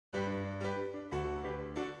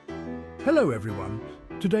Hello everyone.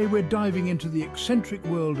 Today we're diving into the eccentric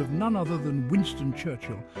world of none other than Winston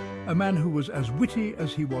Churchill, a man who was as witty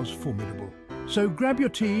as he was formidable. So grab your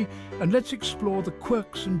tea and let's explore the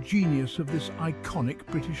quirks and genius of this iconic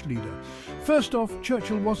British leader. First off,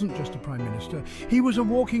 Churchill wasn't just a Prime Minister, he was a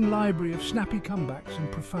walking library of snappy comebacks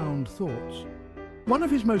and profound thoughts. One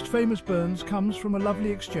of his most famous burns comes from a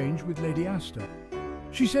lovely exchange with Lady Astor.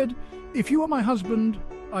 She said, "If you were my husband,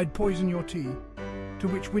 I'd poison your tea." To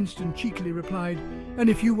which Winston cheekily replied, "And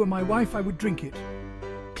if you were my wife, I would drink it."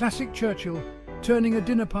 Classic Churchill, turning a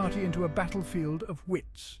dinner party into a battlefield of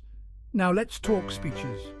wits. Now let's talk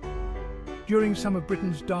speeches. During some of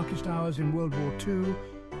Britain's darkest hours in World War II,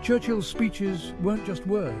 Churchill's speeches weren't just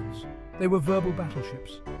words, they were verbal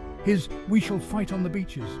battleships. His "We shall fight on the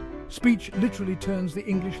beaches" speech literally turns the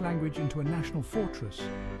English language into a national fortress.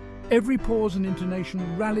 Every pause and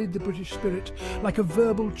intonation rallied the British spirit like a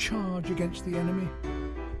verbal charge against the enemy.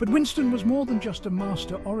 But Winston was more than just a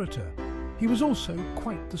master orator. He was also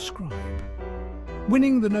quite the scribe.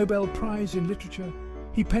 Winning the Nobel Prize in Literature,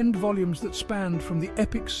 he penned volumes that spanned from the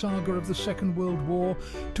epic saga of the Second World War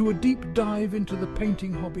to a deep dive into the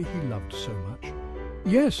painting hobby he loved so much.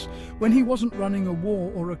 Yes, when he wasn't running a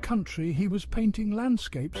war or a country, he was painting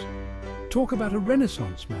landscapes. Talk about a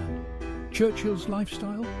Renaissance man. Churchill's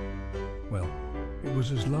lifestyle? Well, it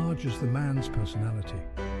was as large as the man's personality.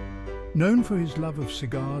 Known for his love of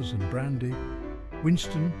cigars and brandy,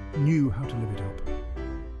 Winston knew how to live it up.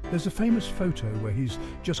 There's a famous photo where he's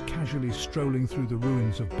just casually strolling through the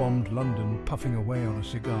ruins of bombed London, puffing away on a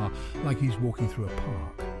cigar like he's walking through a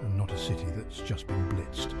park and not a city that's just been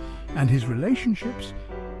blitzed. And his relationships?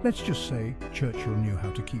 Let's just say Churchill knew how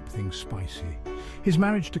to keep things spicy. His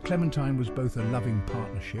marriage to Clementine was both a loving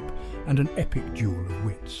partnership and an epic duel of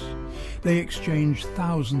wits. They exchanged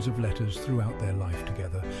thousands of letters throughout their life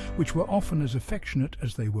together, which were often as affectionate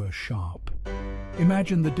as they were sharp.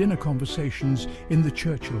 Imagine the dinner conversations in the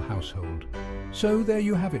Churchill household. So there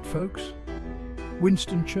you have it, folks.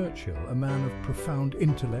 Winston Churchill, a man of profound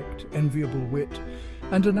intellect, enviable wit,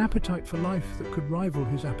 and an appetite for life that could rival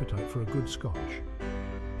his appetite for a good scotch.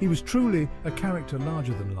 He was truly a character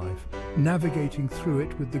larger than life, navigating through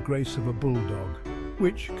it with the grace of a bulldog,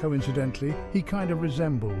 which, coincidentally, he kind of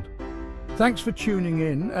resembled. Thanks for tuning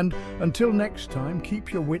in, and until next time,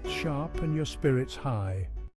 keep your wits sharp and your spirits high.